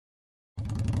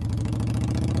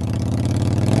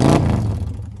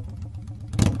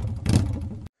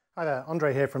Hi there,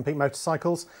 Andre here from Peak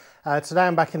Motorcycles. Today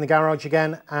I'm back in the garage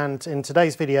again, and in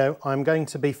today's video I'm going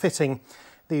to be fitting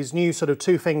these new sort of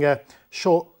two-finger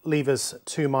short levers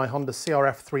to my Honda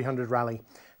CRF300 Rally.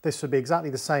 This would be exactly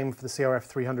the same for the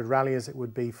CRF300 Rally as it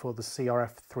would be for the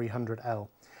CRF300L.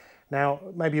 Now,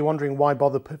 maybe you're wondering why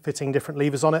bother fitting different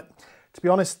levers on it. To be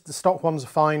honest, the stock ones are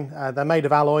fine. They're made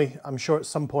of alloy. I'm sure at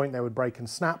some point they would break and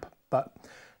snap, but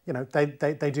you know,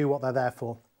 they do what they're there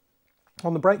for.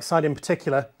 On the brake side in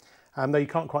particular, though you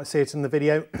can't quite see it in the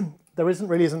video, there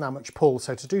really isn't that much pull.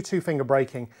 So to do two-finger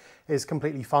braking is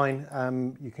completely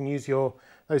fine. You can use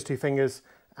those two fingers,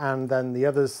 and then the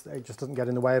others, it just doesn't get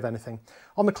in the way of anything.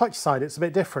 On the clutch side, it's a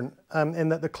bit different in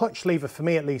that the clutch lever, for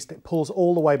me at least, it pulls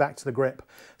all the way back to the grip.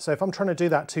 So if I'm trying to do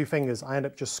that two fingers, I end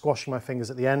up just squashing my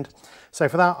fingers at the end. So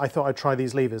for that, I thought I'd try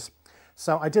these levers.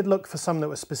 So I did look for some that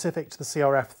were specific to the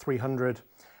CRF300,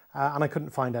 and I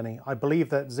couldn't find any. I believe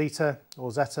that Zeta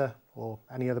or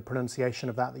any other pronunciation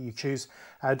of that you choose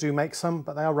do make some,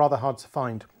 but they are rather hard to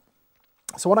find.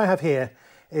 So what I have here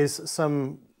is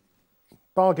some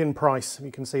bargain price,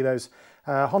 you can see those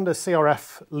Honda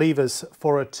CRF levers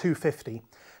for a 250.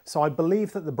 So I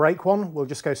believe that the brake one will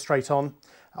just go straight on.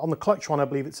 On the clutch one, I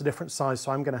believe it's a different size,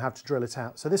 so I'm going to have to drill it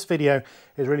out. So this video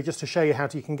is really just to show you how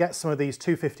you can get some of these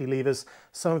 250 levers.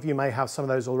 Some of you may have some of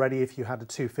those already if you had the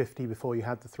 250 before you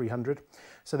had the 300.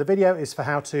 So the video is for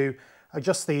how to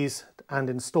adjust these and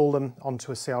install them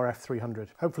onto a CRF300.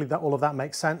 Hopefully all of that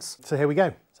makes sense. So here we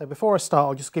go. So before I start,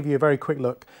 I'll just give you a very quick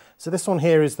look. So this one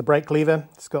here is the brake lever.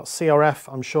 It's got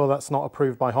CRF. I'm sure that's not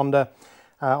approved by Honda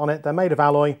on it. They're made of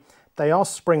alloy. They are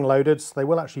spring loaded, so they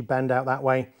will actually bend out that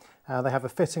way. They have a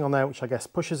fitting on there which I guess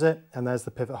pushes it, and there's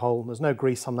the pivot hole. There's no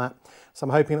grease on that. So I'm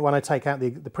hoping that when I take out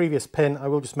the previous pin, I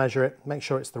will just measure it, make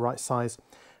sure it's the right size,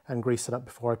 and grease it up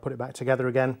before I put it back together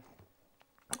again.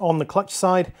 On the clutch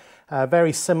side,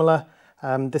 very similar.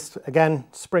 This again,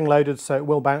 spring loaded, so it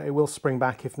will spring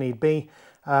back if need be.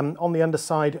 On the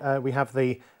underside, we have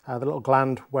the little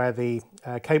gland where the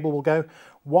cable will go.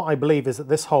 What I believe is that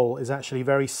this hole is actually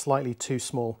very slightly too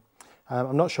small.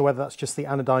 I'm not sure whether that's just the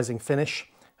anodizing finish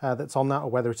that's on that, or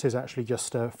whether it is actually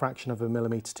just a fraction of a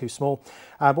millimetre too small.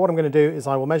 But what I'm going to do is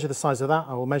I will measure the size of that,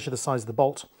 I will measure the size of the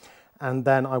bolt, and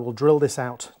then I will drill this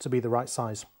out to be the right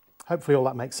size. Hopefully all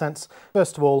that makes sense.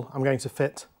 First of all, I'm going to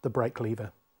fit the brake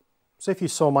lever. So if you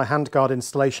saw my handguard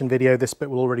installation video, this bit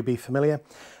will already be familiar.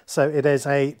 So it is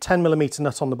a 10mm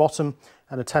nut on the bottom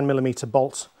and a 10mm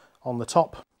bolt on the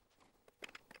top.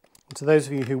 And to those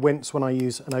of you who wince when I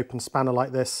use an open spanner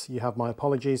like this, you have my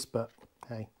apologies, but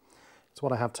hey, it's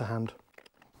what I have to hand.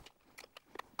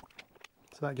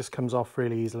 So that just comes off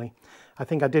really easily. I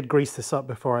think I did grease this up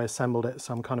before I assembled it,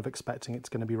 so I'm kind of expecting it's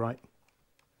going to be right.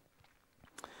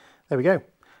 There we go.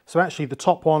 So actually the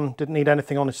top one didn't need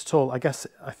anything on it at all. I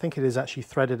think it is actually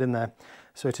threaded in there.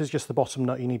 So it is just the bottom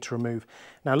nut you need to remove.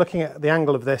 Now looking at the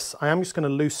angle of this, I am just going to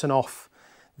loosen off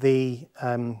the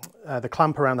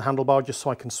clamp around the handlebar just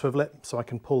so I can swivel it, so I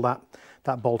can pull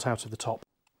that bolt out of the top.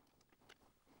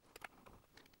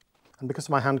 And because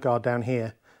of my handguard down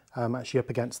here, I'm actually up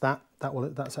against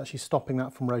that's actually stopping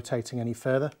that from rotating any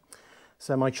further.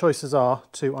 So my choices are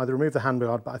to either remove the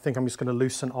handguard, but I think I'm just going to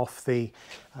loosen off the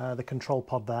control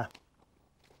pod there.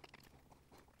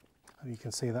 You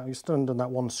can see that, I've just undone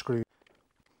that one screw.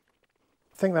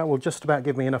 I think that will just about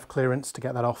give me enough clearance to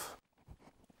get that off.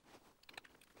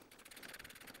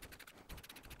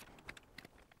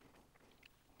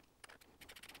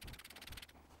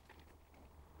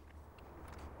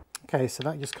 Okay, so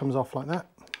that just comes off like that.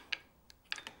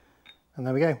 And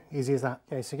there we go, easy as that.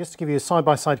 Okay, so just to give you a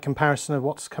side-by-side comparison of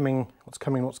what's coming,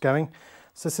 what's going.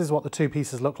 So this is what the two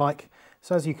pieces look like.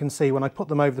 So as you can see, when I put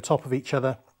them over the top of each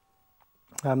other,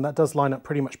 that does line up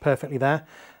pretty much perfectly there.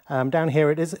 Down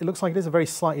here it looks like it is a very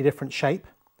slightly different shape,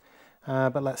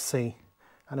 but let's see.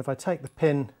 And if I take the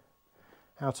pin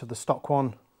out of the stock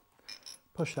one,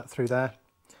 push that through there,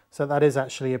 so that is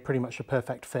actually pretty much a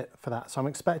perfect fit for that. So I'm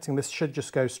expecting this should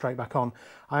just go straight back on.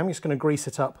 I'm just going to grease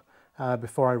it up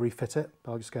before I refit it,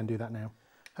 but I'll just go and do that now.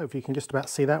 Hopefully you can just about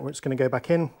see that where it's going to go back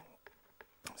in.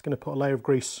 It's going to put a layer of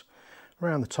grease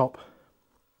around the top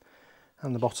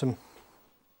and the bottom,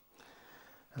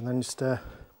 and then just a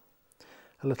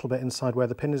little bit inside where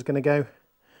the pin is going to go,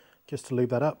 just to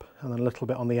lube that up, and then a little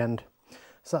bit on the end.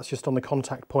 So that's just on the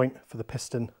contact point for the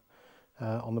piston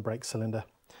on the brake cylinder.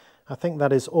 I think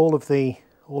that is all of the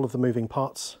moving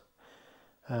parts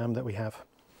that we have.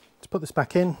 To put this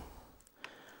back in,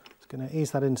 going to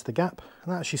ease that into the gap,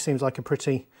 and that actually seems like a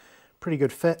pretty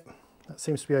good fit. That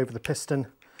seems to be over the piston,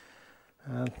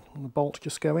 and the bolt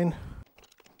just go in.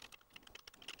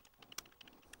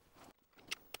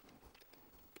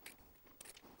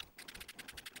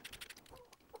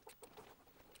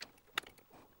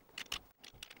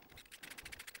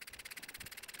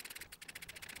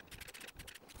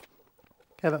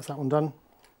 Okay, that's that one done.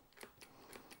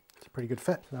 It's a pretty good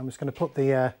fit. So I'm just going to put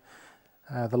the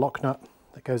lock nut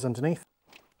that goes underneath.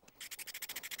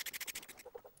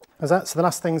 So the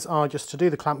last things are just to do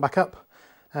the clamp back up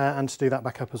and to do that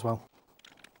back up as well.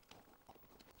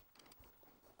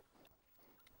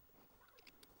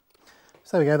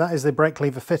 So there we go, that is the brake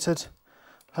lever fitted.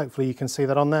 Hopefully you can see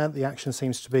that on there. The action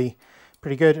seems to be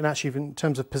pretty good, and actually in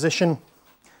terms of position,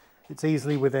 it's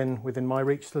easily within my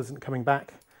reach, so it isn't coming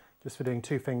back. Just for doing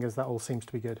 2 fingers, that all seems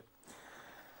to be good.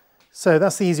 So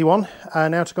that's the easy one.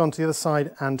 Now to go on to the other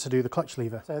side and to do the clutch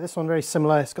lever. So this one very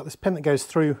similar. It's got this pin that goes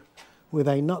through with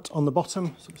a nut on the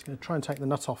bottom. So I'm just going to try and take the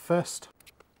nut off first.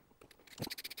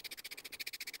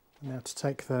 Now to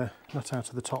take the nut out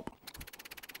of the top.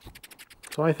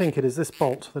 So I think it is this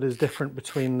bolt that is different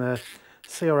between the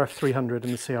CRF300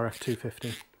 and the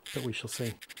CRF250 that we shall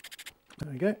see.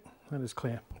 There we go, that is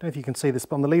clear. I don't know if you can see this,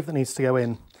 but on the lever that needs to go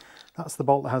in, that's the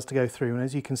bolt that has to go through, and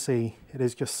as you can see, it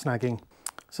is just snagging.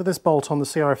 So this bolt on the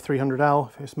CRF300L,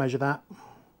 if you just measure that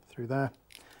through there,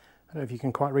 I don't know if you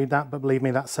can quite read that, but believe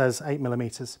me, that says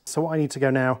 8mm. So what I need to go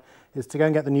now is to go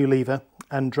and get the new lever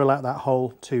and drill out that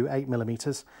hole to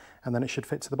 8mm, and then it should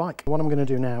fit to the bike. What I'm going to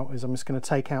do now is I'm just going to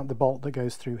take out the bolt that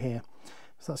goes through here.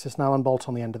 So that's just an Allen bolt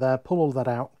on the end of there, pull all of that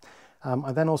out.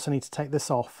 I then also need to take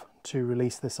this off to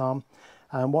release this arm.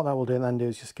 What that will do then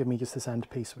is just give me just this end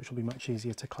piece, which will be much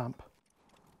easier to clamp.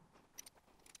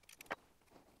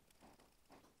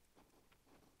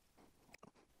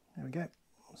 There we go,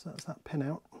 so that's that pin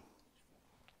out.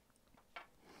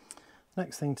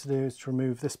 Next thing to do is to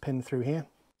remove this pin through here.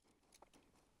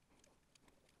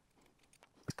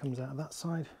 It comes out of that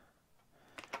side.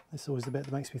 This is always the bit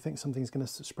that makes me think something's going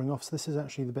to spring off. So this is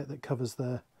actually the bit that covers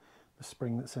the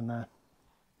spring that's in there.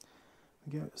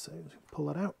 There we go, so pull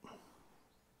that out.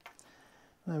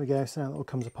 There we go, so now that all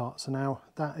comes apart. So now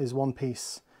that is one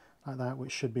piece like that,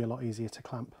 which should be a lot easier to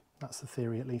clamp. That's the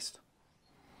theory at least.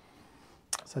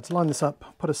 So to line this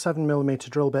up, put a 7mm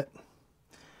drill bit,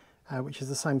 which is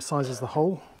the same size as the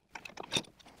hole.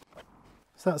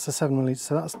 So that's a 7mm,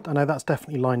 so I know that's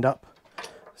definitely lined up.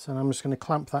 So I'm just going to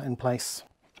clamp that in place.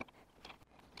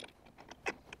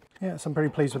 Yeah, so I'm pretty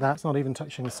pleased with that. It's not even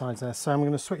touching the sides there. So I'm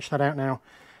going to switch that out now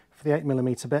for the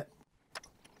 8mm bit.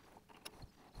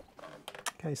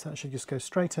 Okay, so that should just go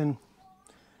straight in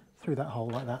through that hole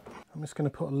like that. I'm just going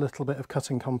to put a little bit of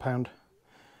cutting compound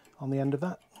on the end of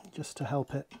that, just to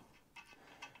help it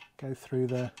go through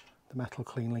the metal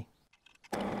cleanly.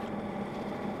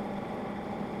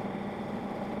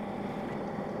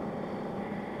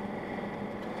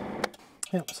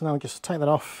 Yep, so now I'll just take that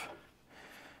off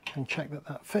and check that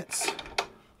that fits.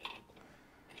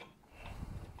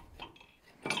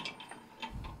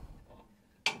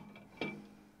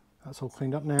 That's all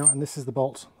cleaned up now, and this is the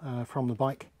bolt from the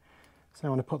bike. So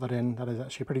now when I put that in, that is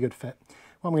actually a pretty good fit.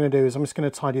 What I'm going to do is I'm just going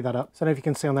to tidy that up. So I don't know if you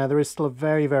can see on there, there is still a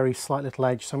very, very slight little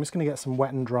edge. So I'm just going to get some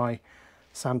wet and dry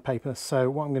sandpaper. So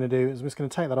what I'm going to do is I'm just going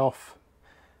to take that off,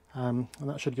 and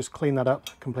that should just clean that up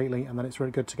completely, and then it's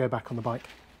really good to go back on the bike.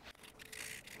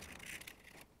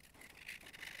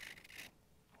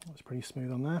 That's pretty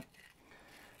smooth on there.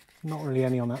 Not really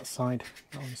any on that side.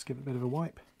 I'll just give it a bit of a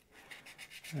wipe.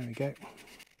 There we go.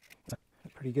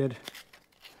 Pretty good.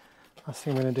 Last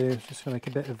thing I'm going to do is just going to make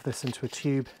a bit of this into a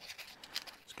tube.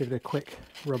 Just give it a quick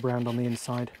rub around on the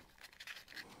inside.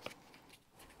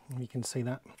 And you can see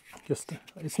that. Just,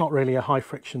 it's not really a high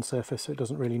friction surface, so it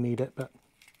doesn't really need it, but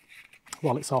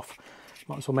while it's off,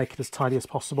 might as well make it as tidy as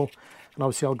possible. And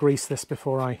obviously I'll grease this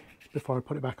before I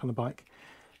put it back on the bike.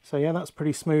 So yeah, that's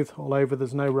pretty smooth all over.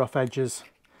 There's no rough edges.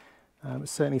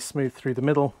 It's certainly smooth through the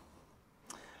middle.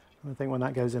 And I think when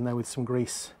that goes in there with some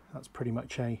grease, that's pretty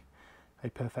much a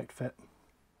perfect fit.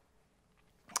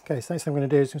 Okay, so next thing I'm going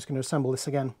to do is I'm just going to assemble this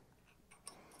again.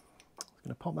 I'm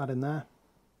going to pop that in there.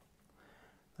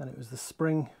 Then it was the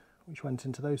spring which went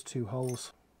into those 2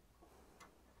 holes,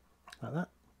 like that.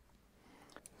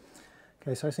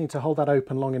 Okay, so I just need to hold that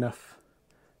open long enough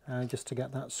just to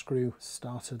get that screw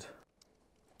started.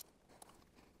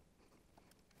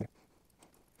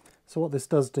 So what this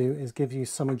does do is give you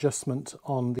some adjustment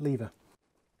on the lever.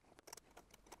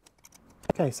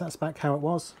 Okay, so that's back how it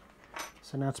was.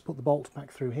 So now to put the bolt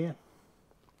back through here.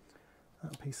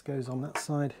 That piece goes on that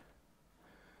side,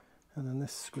 and then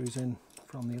this screws in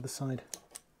from the other side.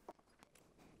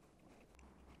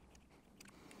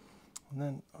 And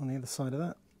then on the other side of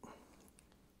that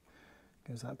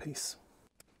goes that piece.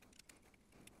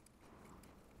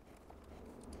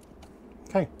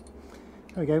 Okay,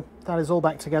 there we go. That is all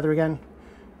back together again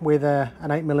with an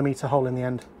 8mm hole in the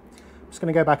end. I'm just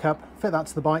going to go back up, fit that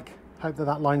to the bike, Hope that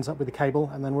that lines up with the cable,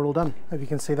 and then we're all done. Hope you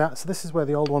can see that. So this is where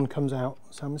the old one comes out.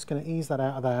 So I'm just going to ease that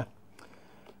out of there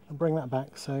and bring that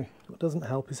back. So what doesn't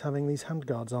help is having these hand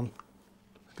guards on.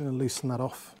 I'm going to loosen that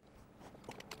off.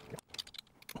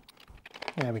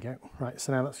 There we go. Right,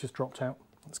 so now that's just dropped out.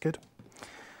 That's good.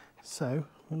 So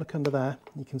we'll look under there.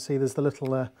 You can see there's the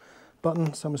little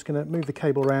button. So I'm just going to move the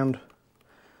cable around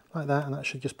like that, and that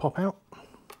should just pop out.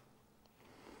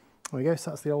 There we go. So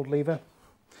that's the old lever.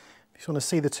 If you just want to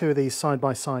see the two of these side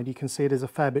by side, you can see it is a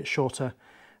fair bit shorter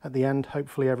at the end.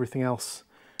 Hopefully everything else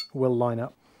will line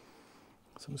up.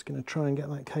 So I'm just going to try and get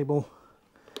that cable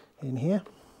in here.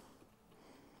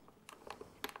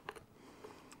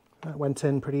 That went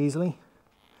in pretty easily,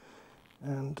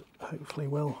 and hopefully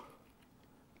will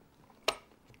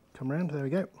come around. There we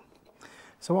go.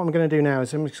 So what I'm going to do now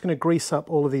is I'm just going to grease up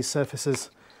all of these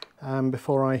surfaces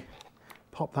before I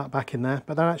pop that back in there.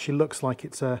 But that actually looks like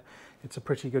it's a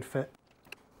pretty good fit.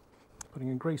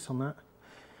 Putting a grease on that.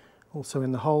 Also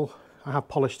in the hole, I have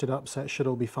polished it up, so it should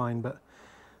all be fine. But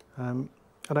I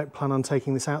don't plan on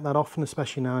taking this out that often,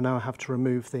 especially now I know I have to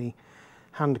remove the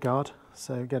hand guard.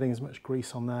 So getting as much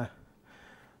grease on there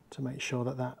to make sure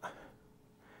that that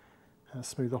has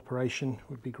smooth operation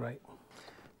would be great.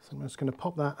 So I'm just going to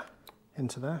pop that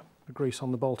into there, the grease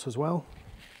on the bolt as well.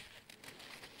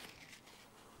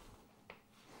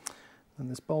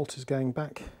 And this bolt is going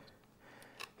back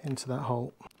into that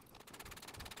hole.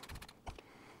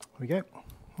 There we go.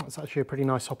 That's actually a pretty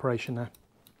nice operation there.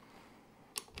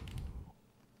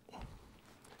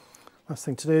 Last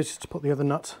thing to do is just to put the other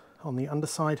nut on the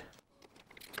underside.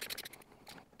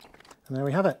 And there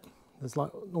we have it. There's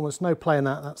like almost no play in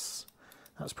that. That's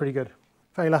pretty good.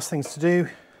 Very last things to do,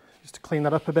 just to clean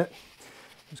that up a bit.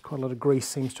 There's quite a lot of grease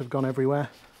seems to have gone everywhere.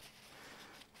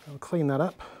 I'll clean that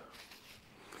up.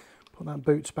 Put that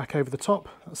boot back over the top.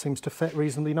 That seems to fit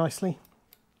reasonably nicely.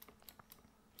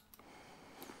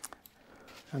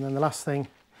 And then the last thing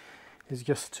is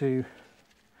just to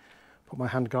put my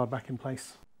hand guard back in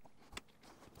place.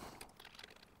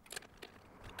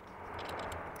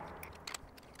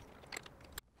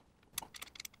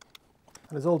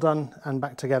 And it's all done and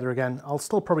back together again. I'll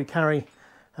still probably carry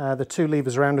the two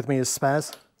levers around with me as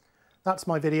spares. That's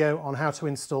my video on how to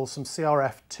install some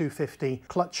CRF250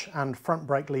 clutch and front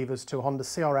brake levers to a Honda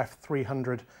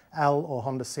CRF300L or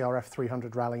Honda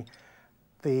CRF300 Rally.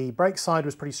 The brake side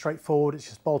was pretty straightforward. It's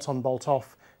just bolt on, bolt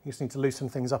off. You just need to loosen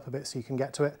things up a bit so you can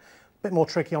get to it. A bit more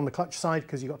tricky on the clutch side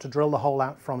because you've got to drill the hole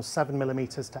out from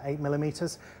 7mm to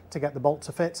 8mm to get the bolt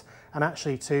to fit. And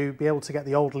actually to be able to get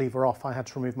the old lever off, I had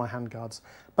to remove my hand guards.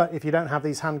 But if you don't have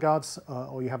these hand guards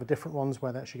or you have a different ones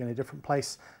where they're actually going in a different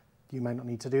place, you may not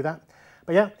need to do that.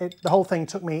 But yeah, the whole thing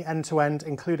took me end to end,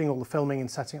 including all the filming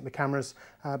and setting up the cameras,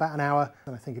 about an hour.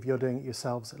 And I think if you're doing it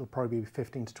yourselves, it'll probably be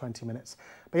 15 to 20 minutes.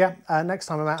 But yeah, next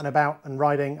time I'm out and about and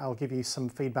riding, I'll give you some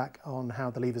feedback on how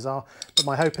the levers are. But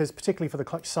my hope is, particularly for the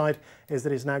clutch side, is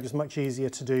that it's now just much easier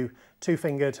to do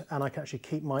two-fingered, and I can actually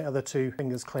keep my other two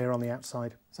fingers clear on the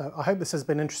outside. So I hope this has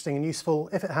been interesting and useful.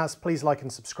 If it has, please like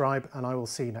and subscribe, and I will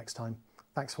see you next time.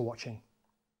 Thanks for watching.